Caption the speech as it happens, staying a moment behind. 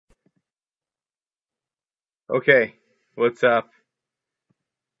Okay, what's up?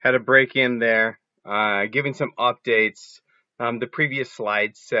 Had a break in there, giving some updates. The previous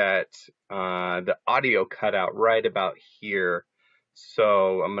slide set, the audio cut out right about here,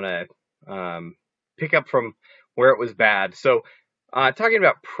 so I'm gonna pick up from where it was bad. So, talking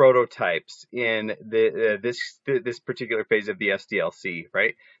about prototypes in this particular phase of the SDLC,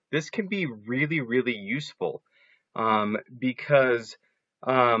 right? This can be really, really useful because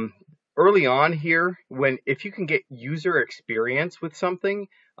um, early on here, when if you can get user experience with something,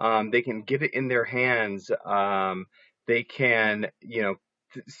 they can get it in their hands. They can,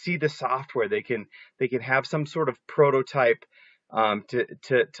 see the software. They can have some sort of prototype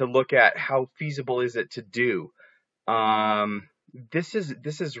to look at how feasible is it to do. Um, this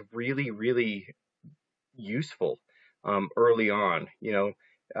is really really useful early on.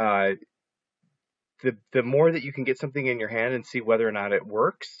 Uh, the more that you can get something in your hand and see whether or not it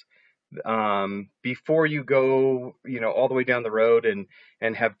works, before you go, all the way down the road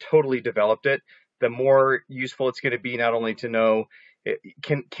and have totally developed it, the more useful it's going to be not only to know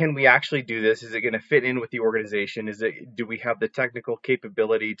can we actually do this? Is it going to fit in with the organization? Do we have the technical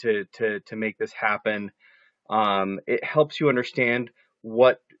capability to make this happen? It helps you understand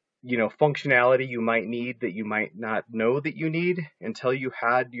what functionality you might need that you might not know that you need until you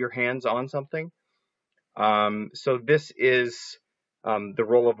had your hands on something. So this is the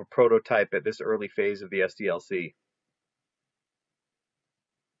role of a prototype at this early phase of the SDLC.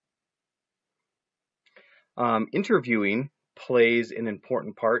 Interviewing plays an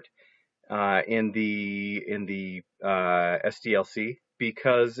important part in the SDLC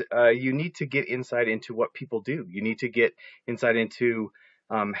because you need to get insight into what people do. You need to get insight into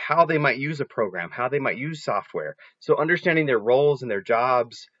how they might use a program, how they might use software. So understanding their roles and their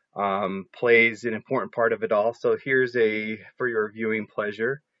jobs plays an important part of it all. So here's a for your viewing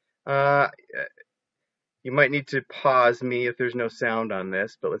pleasure. Uh, you might need to pause me if there's no sound on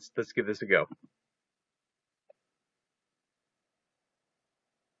this, but let's give this a go.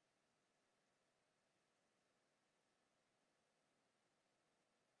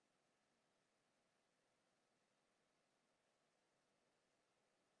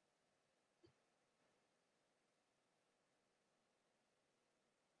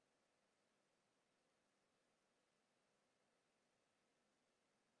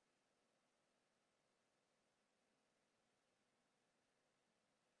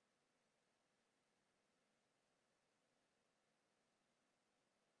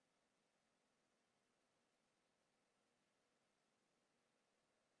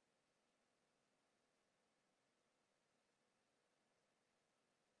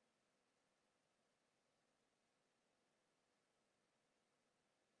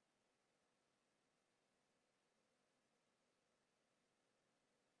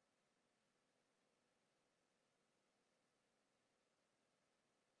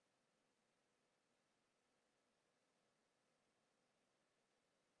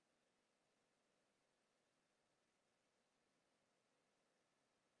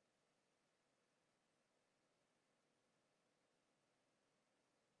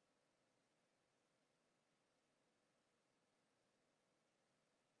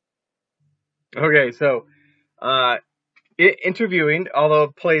 Okay, so uh, interviewing, although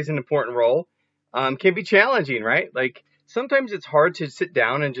it plays an important role, can be challenging, right? Like sometimes it's hard to sit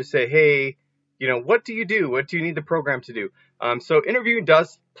down and just say, hey, what do you do? What do you need the program to do? So interviewing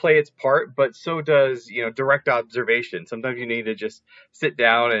does play its part, but so does, direct observation. Sometimes you need to just sit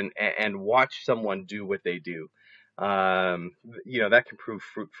down and watch someone do what they do. Um, that can prove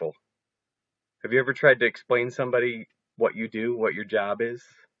fruitful. Have you ever tried to explain somebody what you do, what your job is?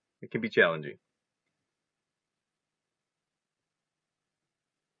 It can be challenging.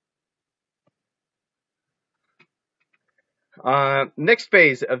 Next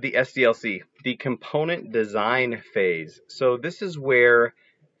phase of the SDLC, the component design phase. So this is where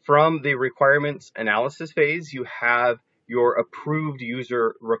from the requirements analysis phase, you have your approved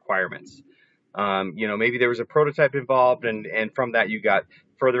user requirements. Maybe there was a prototype involved and from that you got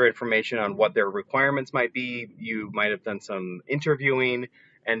further information on what their requirements might be. You might have done some interviewing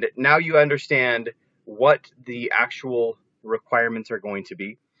and now you understand what the actual requirements are going to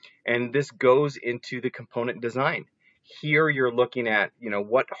be. And this goes into the component design. Here you're looking at,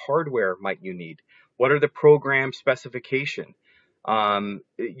 what hardware might you need? What are the program specification?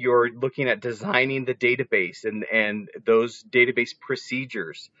 You're looking at designing the database and those database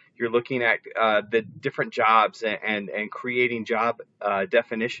procedures. You're looking at the different jobs and creating job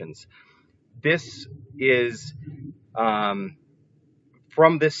definitions. This is um,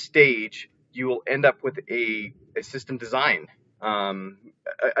 from this stage, you will end up with a system design.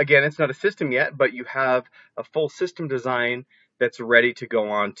 Again, it's not a system yet, but you have a full system design that's ready to go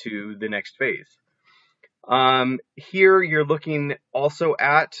on to the next phase. Here you're looking also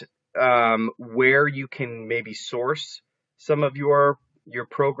at where you can maybe source some of your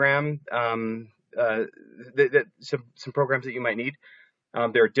program, some programs that you might need.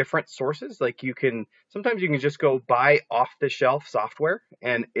 There are different sources. Like sometimes you can just go buy off-the-shelf software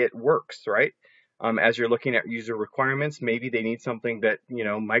and it works, right? As you're looking at user requirements, maybe they need something that,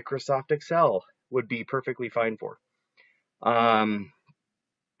 Microsoft Excel would be perfectly fine for.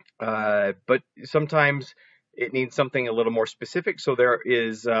 But sometimes it needs something a little more specific. So there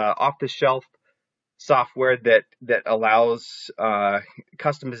is off-the-shelf software that allows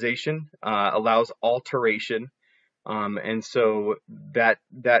customization, allows alteration, and so that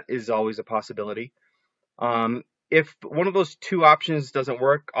is always a possibility. If one of those two options doesn't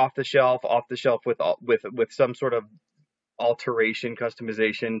work, off the shelf with some sort of alteration,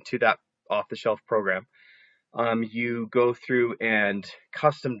 customization to that off the shelf program, you go through and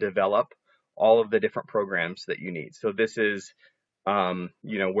custom develop all of the different programs that you need. So this is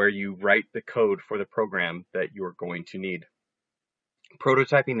where you write the code for the program that you're going to need.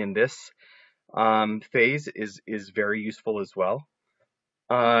 Prototyping in this phase is very useful as well.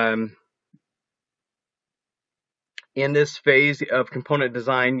 In this phase of component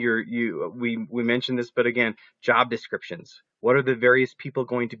design, we mentioned this, but again, job descriptions. What are the various people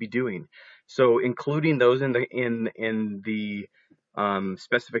going to be doing? So including those in the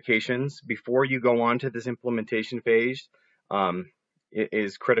specifications before you go on to this implementation phase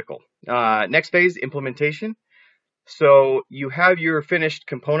is critical. Next phase, implementation. So you have your finished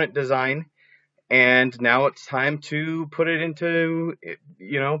component design, and now it's time to put it into,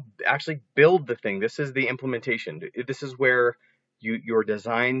 actually build the thing. This is the implementation. This is where your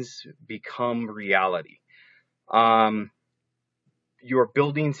designs become reality. You're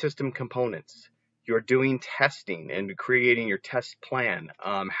building system components. You're doing testing and creating your test plan.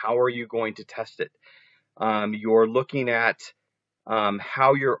 How are you going to test it? You're looking at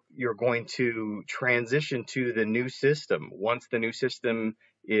how you're going to transition to the new system once the new system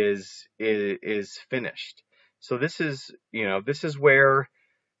is finished. So this is where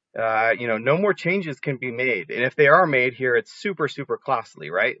no more changes can be made, and if they are made here, it's super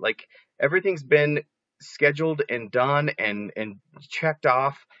costly, right? Like everything's been scheduled and done and checked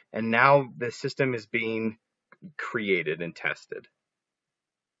off, and now the system is being created and tested.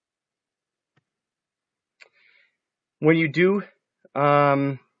 When you do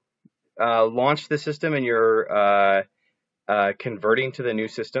launch the system and you're converting to the new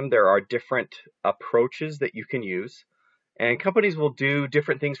system, there are different approaches that you can use, and companies will do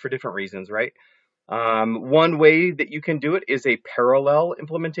different things for different reasons, right? One way that you can do it is a parallel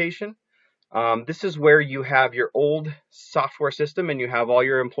implementation. This is where you have your old software system and you have all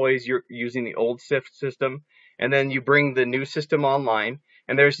your employees using the old system, and then you bring the new system online,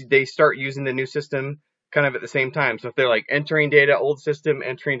 and they start using the new system kind of at the same time. So if they're like entering data old system,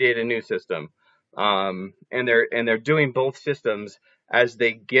 entering data new system, and they're doing both systems as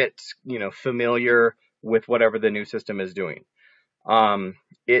they get familiar with whatever the new system is doing.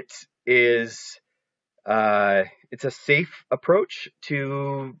 It's a safe approach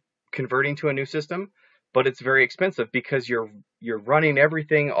to converting to a new system, but it's very expensive because you're running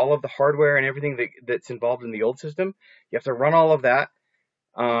everything, all of the hardware and everything that's involved in the old system. You have to run all of that,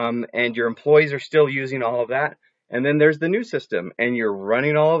 and your employees are still using all of that. And then there's the new system, and you're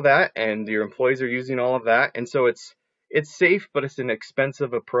running all of that, and your employees are using all of that. And so it's safe, but it's an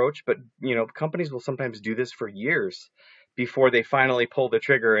expensive approach. But companies will sometimes do this for years before they finally pull the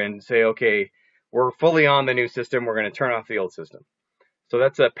trigger and say, okay, we're fully on the new system, we're going to turn off the old system. So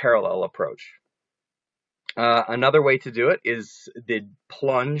that's a parallel approach. Another way to do it is the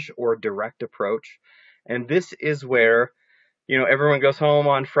plunge or direct approach. And this is where, everyone goes home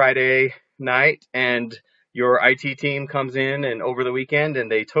on Friday night and your IT team comes in and over the weekend and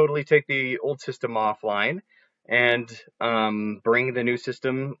they totally take the old system offline and bring the new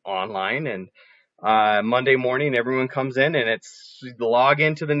system online. And Monday morning, everyone comes in and it's log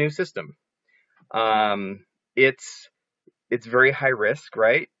into the new system. It's very high risk,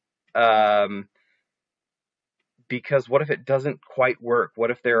 right? Because what if it doesn't quite work?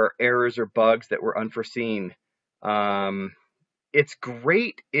 What if there are errors or bugs that were unforeseen? It's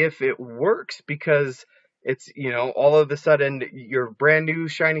great if it works because it's, all of a sudden your brand new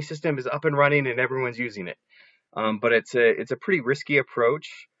shiny system is up and running and everyone's using it. But it's a pretty risky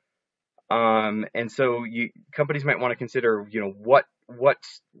approach. And so companies might want to consider, where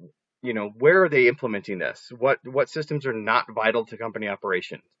are they implementing this? What systems are not vital to company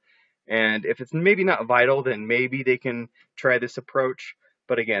operations? And if it's maybe not vital, then maybe they can try this approach.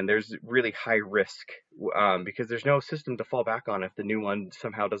 But again, there's really high risk because there's no system to fall back on if the new one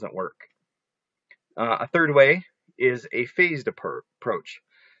somehow doesn't work. A third way is a phased approach.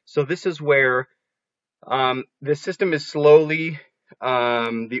 So this is where the system is slowly,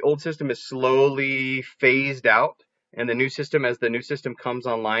 the old system is slowly phased out, and the new system, as the new system comes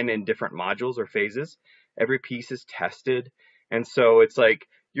online in different modules or phases, every piece is tested. And so it's like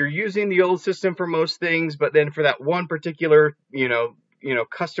you're using the old system for most things, but then for that one particular,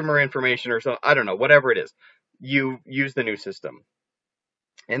 customer information or so, I don't know, whatever it is, you use the new system.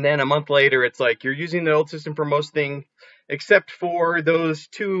 And then a month later, it's like you're using the old system for most things except for those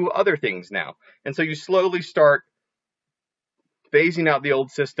two other things now. And so you slowly start phasing out the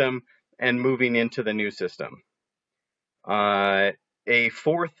old system and moving into the new system. A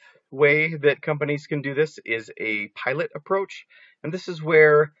fourth way that companies can do this is a pilot approach. And this is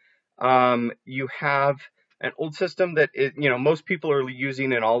where you have an old system that most people are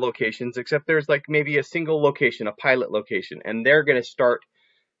using in all locations, except there's like maybe a single location, a pilot location, and they're going to start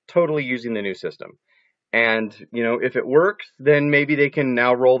totally using the new system. And if it works, then maybe they can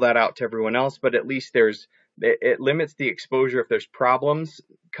now roll that out to everyone else, but at least it limits the exposure if there's problems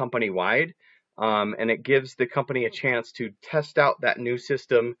company wide, and it gives the company a chance to test out that new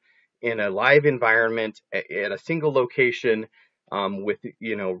system in a live environment at a single location, with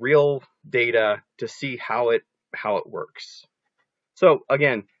real data to see how it works. So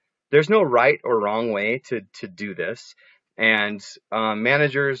again, there's no right or wrong way to do this. And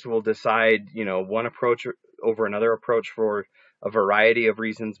managers will decide, one approach over another approach for a variety of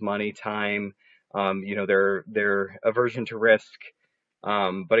reasons: money, time, their aversion to risk.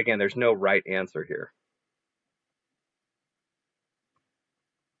 But again, there's no right answer here.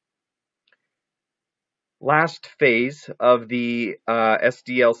 Last phase of the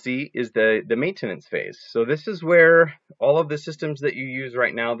SDLC is the maintenance phase. So this is where all of the systems that you use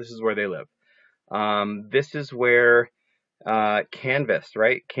right now, this is where they live. This is where Canvas,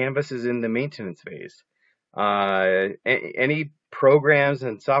 right? Canvas is in the maintenance phase. Any programs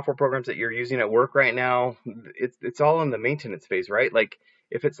and software programs that you're using at work right now, it's all in the maintenance phase, right? Like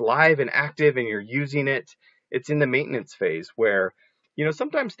if it's live and active and you're using it, it's in the maintenance phase where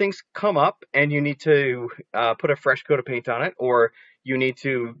sometimes things come up and you need to put a fresh coat of paint on it, or you need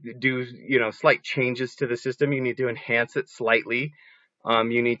to do slight changes to the system. You need to enhance it slightly.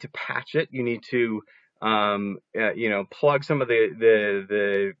 You need to patch it. You need to plug some of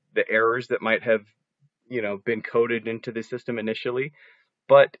the errors that might have been coded into the system initially.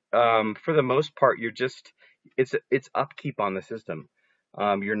 But for the most part, it's upkeep on the system.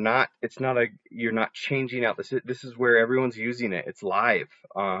 You're not changing out this is where everyone's using it. It's live.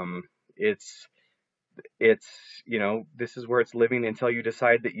 This is where it's living until you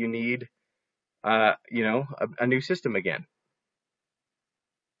decide that you need a new system again.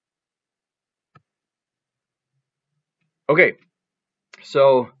 Okay,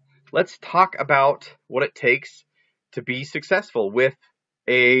 so let's talk about what it takes to be successful with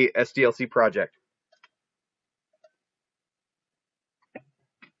a SDLC project.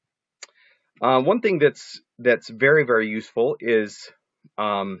 One thing that's very, very useful is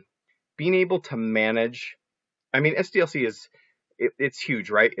being able to manage. I mean, SDLC it's huge,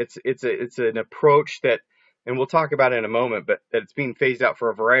 right? It's an approach that, and we'll talk about it in a moment, but that it's being phased out for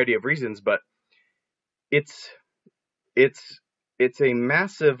a variety of reasons. But it's a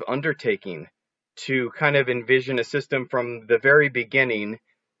massive undertaking to kind of envision a system from the very beginning,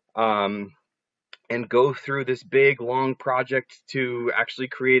 and go through this big, long project to actually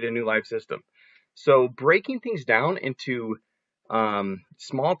create a new live system. So breaking things down into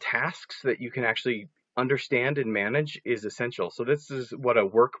small tasks that you can actually understand and manage is essential. So this is what a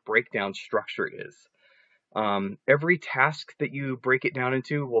work breakdown structure is. Every task that you break it down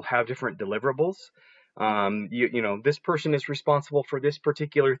into will have different deliverables. This person is responsible for this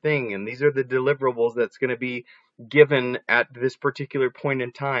particular thing, and these are the deliverables that's going to be given at this particular point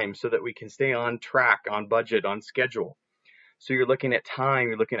in time so that we can stay on track, on budget, on schedule. So you're looking at time,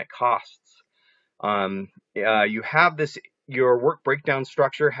 you're looking at costs. You have your work breakdown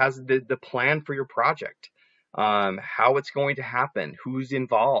structure has the plan for your project, how it's going to happen, who's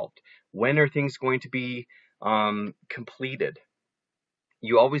involved, when are things going to be completed.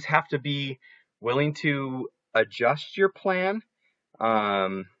 You always have to be willing to adjust your plan,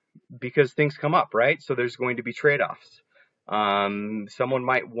 because things come up, right? So there's going to be trade-offs. Someone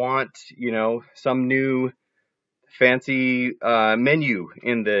might want, some new fancy menu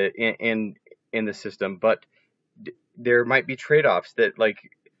in the system, but there might be trade-offs that, like,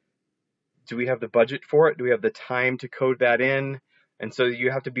 do we have the budget for it? Do we have the time to code that in? And so you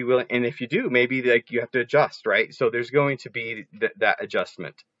have to be willing, and if you do, maybe like you have to adjust, right? So there's going to be that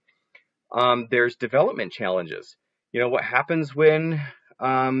adjustment. There's development challenges. What happens when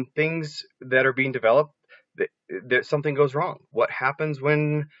things that are being developed, that something goes wrong? What happens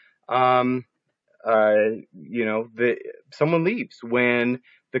when um, someone leaves, when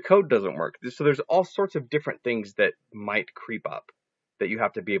the code doesn't work? So there's all sorts of different things that might creep up that you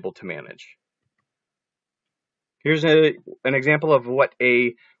have to be able to manage. Here's an example of what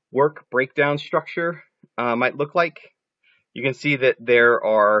a work breakdown structure might look like. You can see that there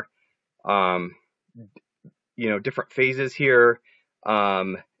are um, different phases here.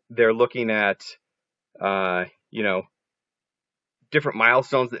 They're looking at different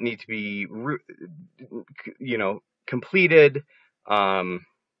milestones that need to be completed.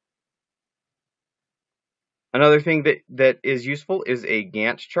 Another thing that is useful is a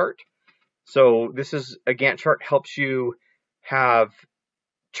Gantt chart. So this is a Gantt chart, helps you have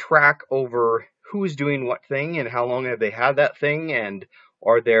track over who's doing what thing and how long have they had that thing, and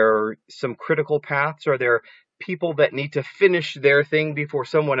are there some critical paths? Are there people that need to finish their thing before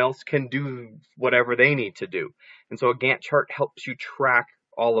someone else can do whatever they need to do? And so a Gantt chart helps you track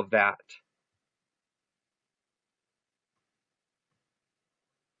all of that.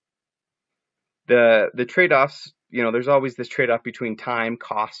 The trade-offs, there's always this trade-off between time,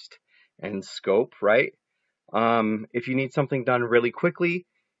 cost, and scope, right? If you need something done really quickly,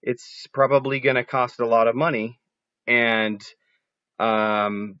 it's probably going to cost a lot of money, and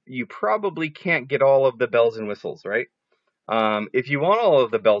you probably can't get all of the bells and whistles, right? If you want all of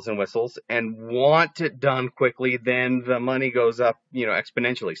the bells and whistles and want it done quickly, then the money goes up,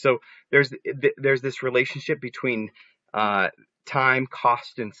 exponentially. So there's this relationship between time,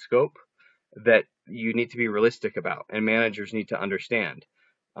 cost, and scope that you need to be realistic about, and managers need to understand.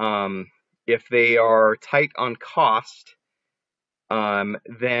 If they are tight on cost,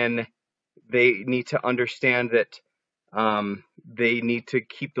 then they need to understand that they need to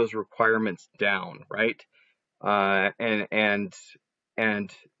keep those requirements down, right? And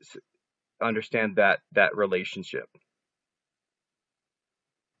understand that relationship.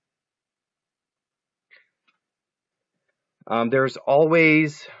 There's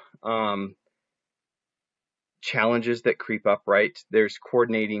always challenges that creep up, right? There's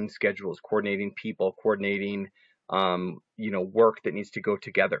coordinating schedules, coordinating people, coordinating work that needs to go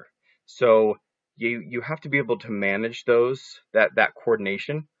together. So you have to be able to manage that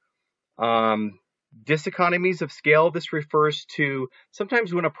coordination. Diseconomies of scale, this refers to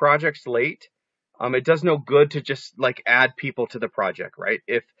sometimes when a project's late, it does no good to just like add people to the project, right?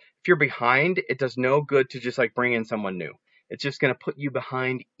 If you're behind, it does no good to just like bring in someone new. It's just going to put you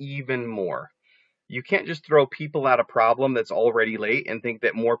behind even more. You can't just throw people at a problem that's already late and think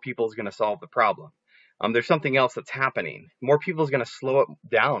that more people is going to solve the problem. There's something else that's happening. More people is going to slow it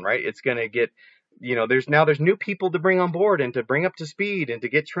down, right? It's going to get, there's new people to bring on board and to bring up to speed and to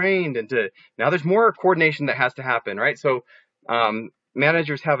get trained, and now there's more coordination that has to happen, right? So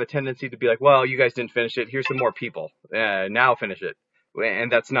managers have a tendency to be like, well, you guys didn't finish it. Here's some more people. Now finish it.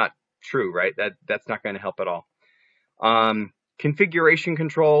 And that's not true, right? That's not going to help at all. Configuration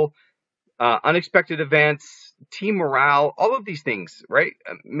control, unexpected events, team morale, all of these things, right?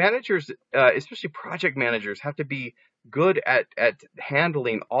 Managers, especially project managers, have to be good at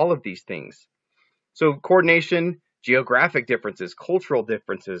handling all of these things. So coordination, geographic differences, cultural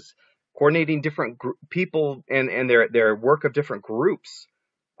differences, coordinating different people and their work of different groups,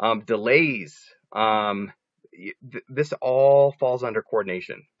 delays. This all falls under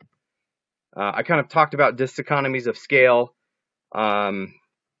coordination. I kind of talked about diseconomies of scale.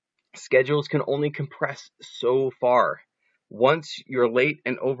 Schedules can only compress so far. Once you're late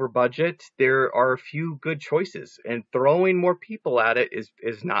and over budget, there are a few good choices, and throwing more people at it is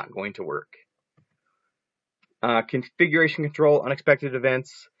not going to work. Configuration control, unexpected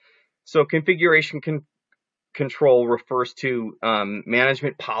events. So configuration control refers to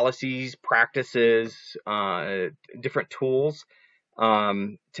management policies, practices, different tools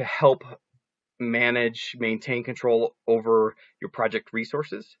to help maintain control over your project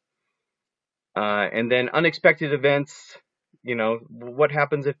resources. And then unexpected events, what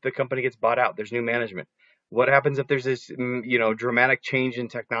happens if the company gets bought out? There's new management. What happens if there's this, dramatic change in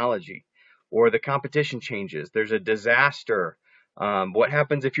technology, or the competition changes? There's a disaster. What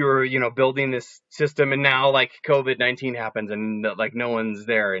happens if you're, building this system and now like COVID-19 happens and like no one's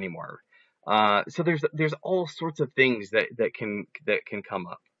there anymore? So there's all sorts of things that can come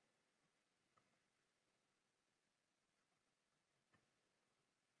up.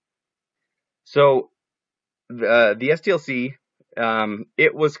 So the SDLC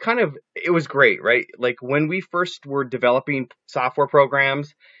it was great, right? Like when we first were developing software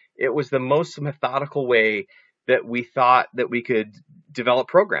programs, it was the most methodical way that we thought that we could develop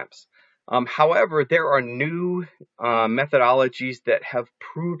programs. However, there are new methodologies that have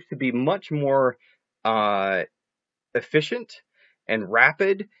proved to be much more uh, efficient and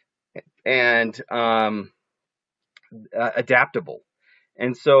rapid and adaptable.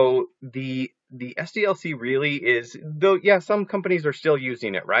 And so the SDLC really is, though, yeah, some companies are still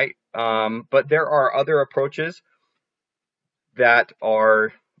using it, right? But there are other approaches that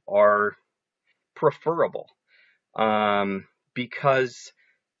are preferable, because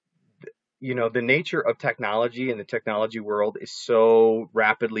the nature of technology in the technology world is so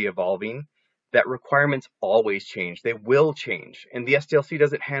rapidly evolving that requirements always change. They will change, and the SDLC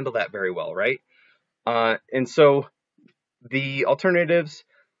doesn't handle that very well, right? And so the alternatives,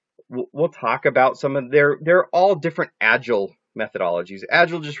 we'll talk about some of they're all different agile methodologies.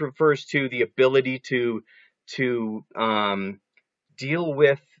 Agile just refers to the ability to deal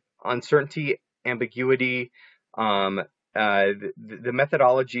with uncertainty, ambiguity, um, the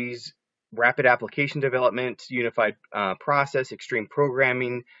methodologies, rapid application development, unified process, extreme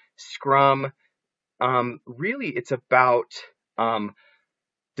programming, Scrum. Really, it's about um,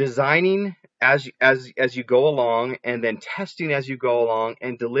 designing as you go along, and then testing as you go along,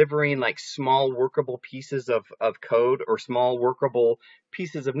 and delivering like small workable pieces of code, or small workable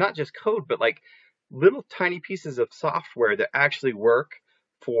pieces of not just code, but like little tiny pieces of software that actually work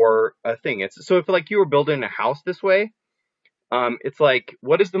for a thing. It's so if like you were building a house this way, it's like,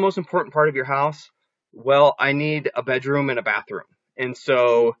 what is the most important part of your house? Well, I need a bedroom and a bathroom. And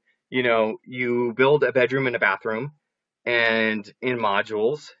so, you build a bedroom and a bathroom and in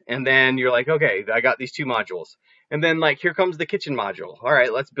modules, and then you're like, okay, I got these two modules. And then like here comes the kitchen module. All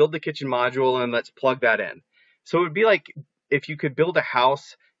right, let's build the kitchen module and let's plug that in. So it would be like if you could build a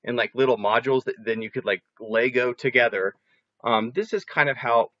house in like little modules that then you could like Lego together. This is kind of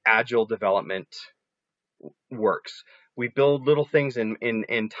how agile development works. We build little things in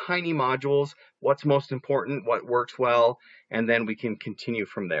tiny modules, what's most important, what works well, and then we can continue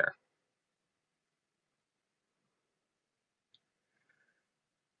from there.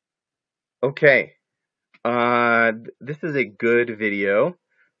 Okay, this is a good video.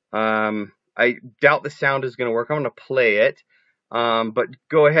 I doubt the sound is going to work. I'm going to play it, but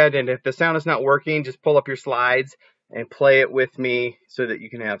go ahead, and if the sound is not working, just pull up your slides and play it with me so that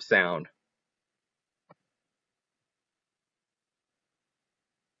you can have sound.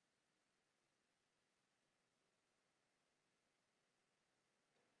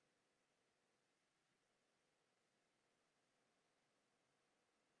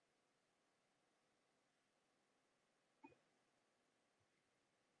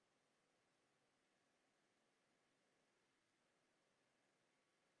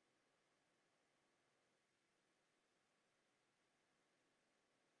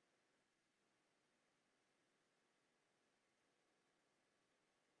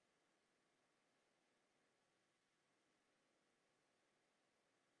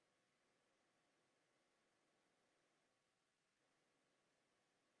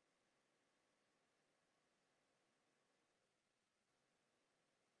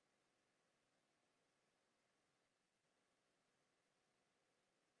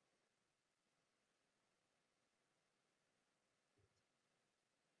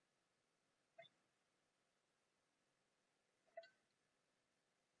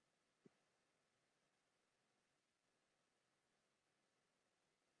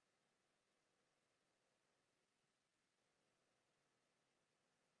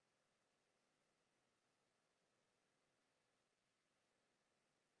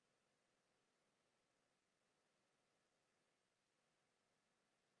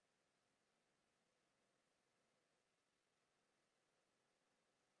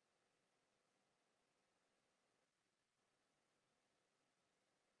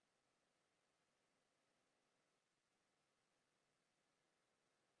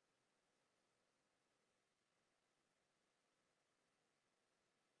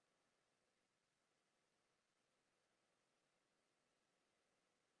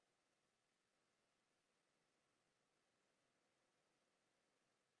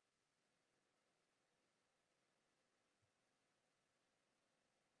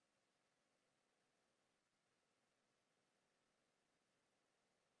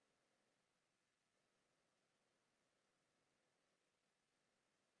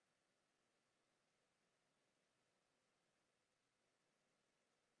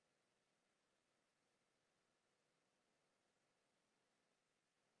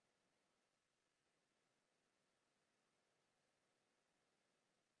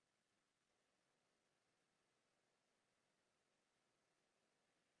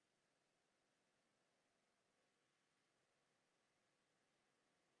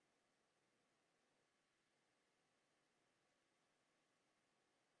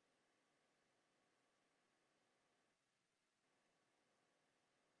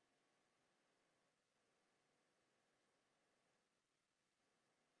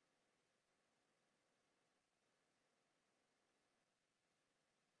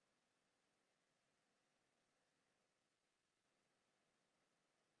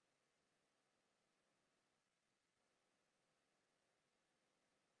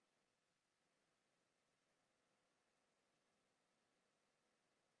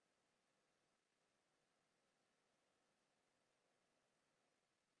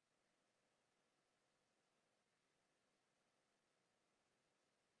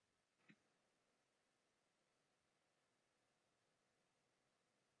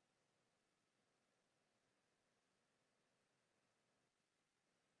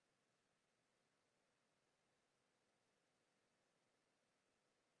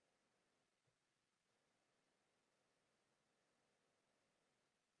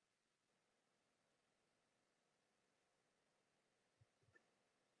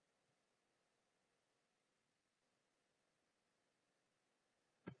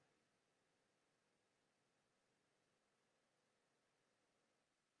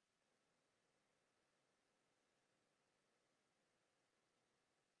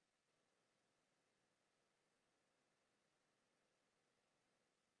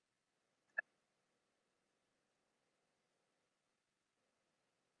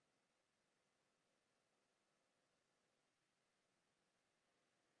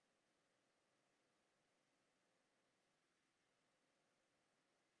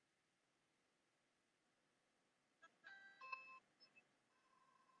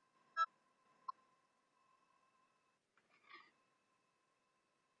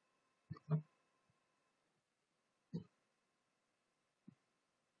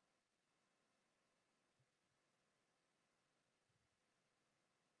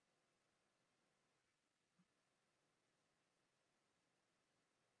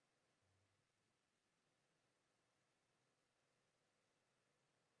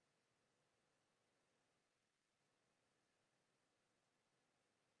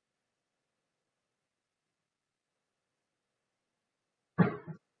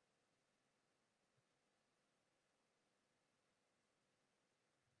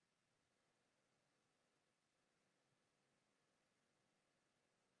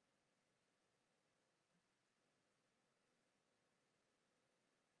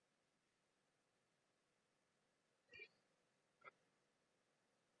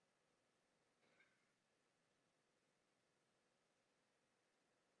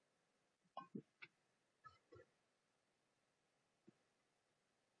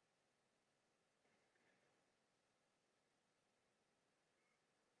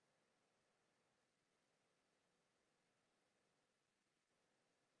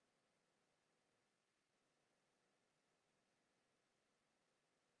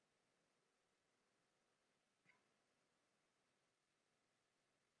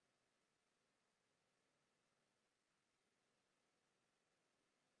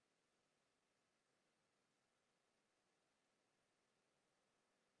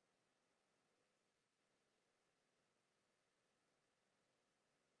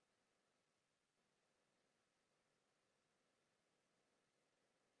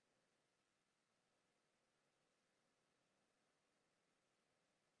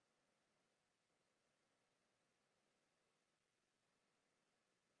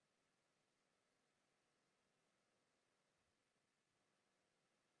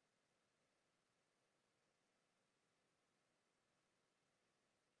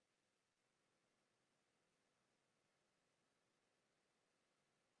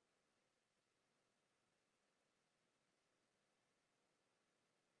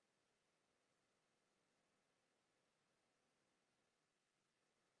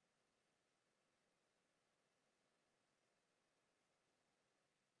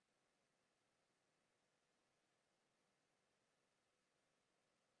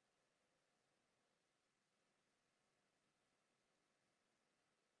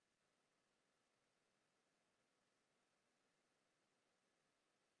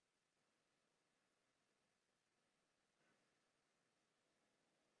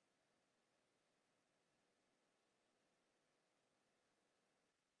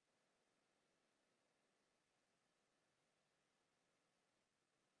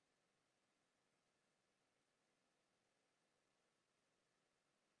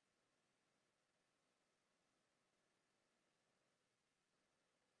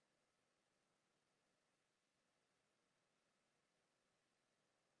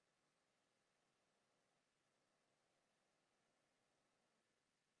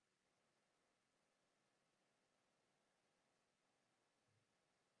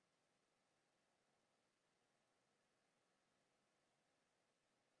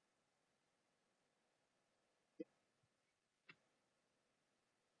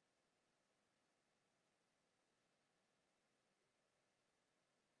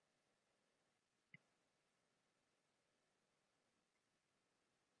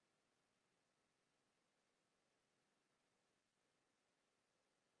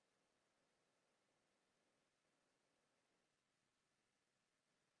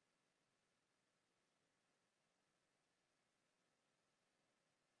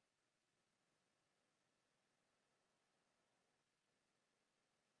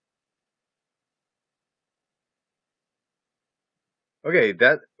 Okay,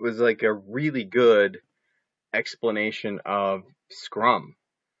 that was like a really good explanation of Scrum.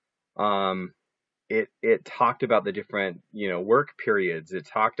 Um, it talked about the different, work periods. It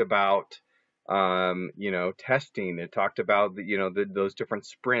talked about, testing. It talked about those different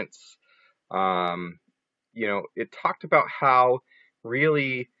sprints. Um, it talked about how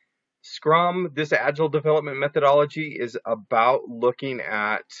really Scrum, this agile development methodology, is about looking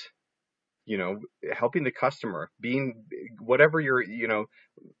at, you know, helping the customer, being whatever you're,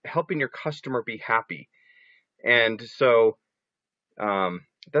 helping your customer be happy. And so um,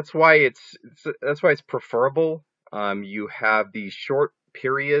 that's why it's preferable. You have these short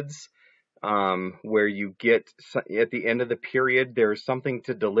periods where you get at the end of the period, there's something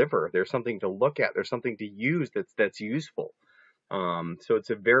to deliver, there's something to look at, there's something to use that's useful. So it's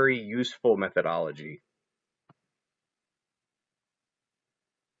a very useful methodology.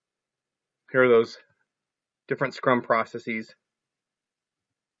 Here are those different Scrum processes.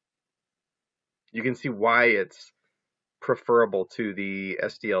 You can see why it's preferable to the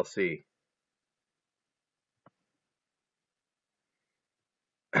SDLC.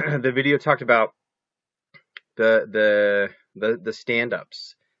 The video talked about the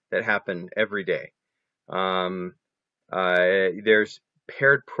stand-ups that happen every day. Um, there's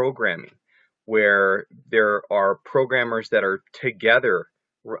paired programming where there are programmers that are together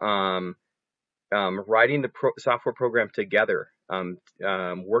um, writing the software program together,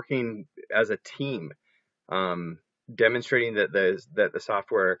 working as a team, um, demonstrating that the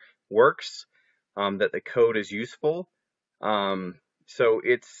software works, that the code is useful. So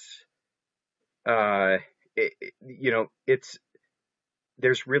uh, it's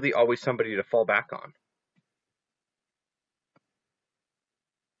there's really always somebody to fall back on.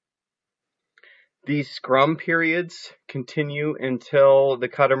 These scrum periods continue until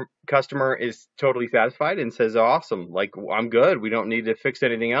the customer is totally satisfied and says, awesome, like, I'm good. We don't need to fix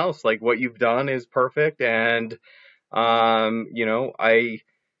anything else. Like, what you've done is perfect. And, we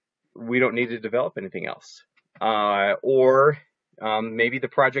don't need to develop anything else. Or maybe the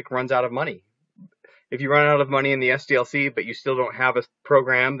project runs out of money. If you run out of money in the SDLC, but you still don't have a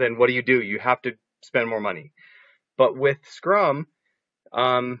program, then what do? You have to spend more money. But with Scrum,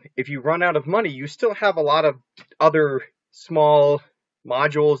 if you run out of money, you still have a lot of other small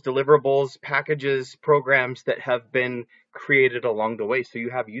modules, deliverables, packages, programs that have been created along the way. So you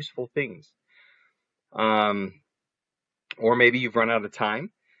have useful things. Or maybe you've run out of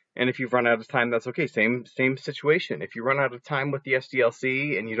time. And if you've run out of time, that's okay. Same situation. If you run out of time with the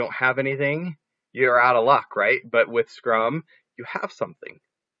SDLC and you don't have anything, you're out of luck, right? But with Scrum, you have something.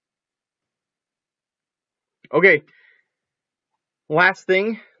 Okay. Last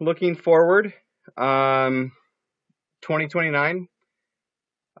thing, looking forward, 2029.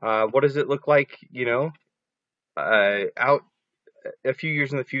 What does it look like, out a few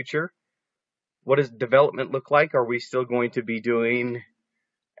years in the future? What does development look like? Are we still going to be doing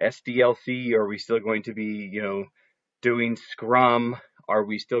SDLC? Are we still going to be, doing Scrum? Are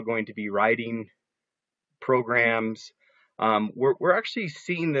we still going to be writing programs? We're actually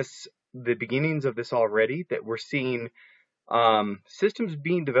seeing the beginnings of this already, that we're seeing systems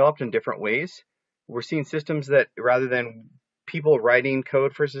being developed in different ways. We're seeing systems that, rather than people writing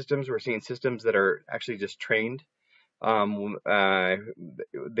code for systems, we're seeing systems that are actually just trained. They're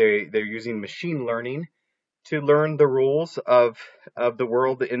using machine learning to learn the rules of the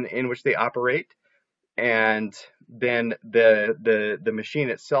world in which they operate, and then the machine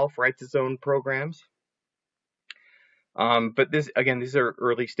itself writes its own programs. But these are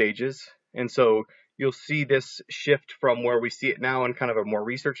early stages, and so you'll see this shift from where we see it now in kind of a more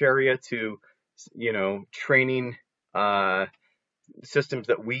research area to, training systems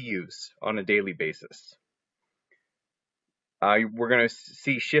that we use on a daily basis. We're going to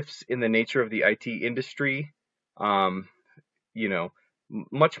see shifts in the nature of the IT industry,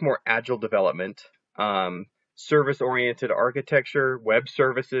 much more agile development, service-oriented architecture, web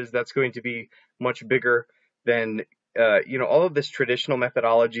services. That's going to be much bigger than all of this traditional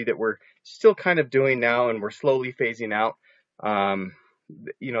methodology that we're still kind of doing now and we're slowly phasing out.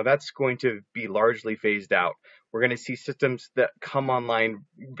 That's going to be largely phased out. We're going to see systems that come online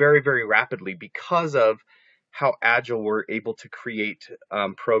very, very rapidly because of how agile we're able to create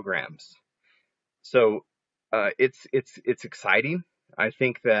programs. So it's exciting. I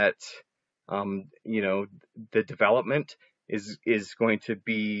think that the development is going to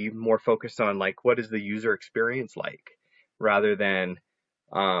be more focused on, like, what is the user experience like, rather than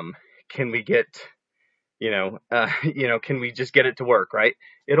can we get can we just get it to work, right?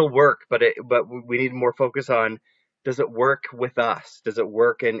 It'll work, but we need more focus on, does it work with us? Does it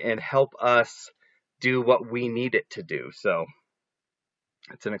work and help us do what we need it to do? So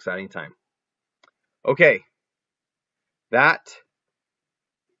It's an exciting time. Okay, that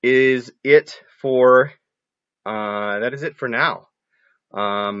is it for now.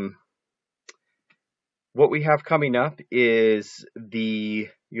 What we have coming up is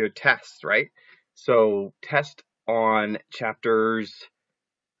your test, right? So test on chapters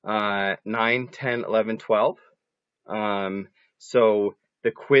 9, 10, 11, 12. So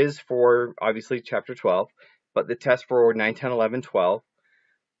the quiz for obviously chapter 12, but the test for 9, 10, 11, 12.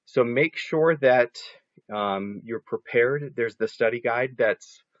 So make sure that you're prepared. There's the study guide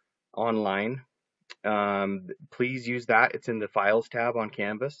that's online. Please use that. It's in the Files tab on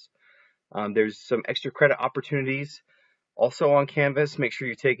Canvas. There's some extra credit opportunities also on Canvas. Make sure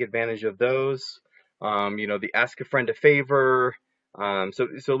you take advantage of those. The Ask a Friend a Favor. So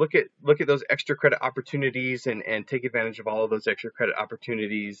look at those extra credit opportunities and take advantage of all of those extra credit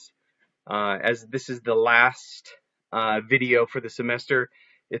opportunities. As this is the last video for the semester,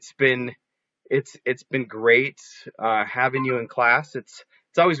 it's been great having you in class. It's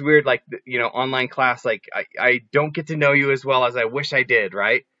always weird, like, online class, like I don't get to know you as well as I wish I did,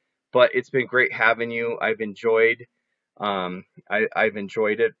 right? But it's been great having you. I've enjoyed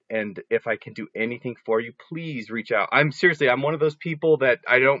it, and if I can do anything for you, please reach out. I'm one of those people that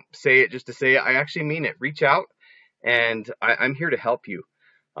I don't say it just to say it. I actually mean it. Reach out, and I'm here to help you.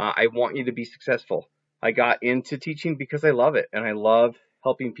 I want you to be successful. I got into teaching because I love it, and I love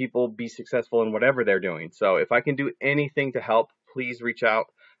helping people be successful in whatever they're doing. So if I can do anything to help, please reach out.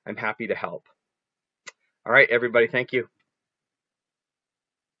 I'm happy to help. All right, everybody, thank you.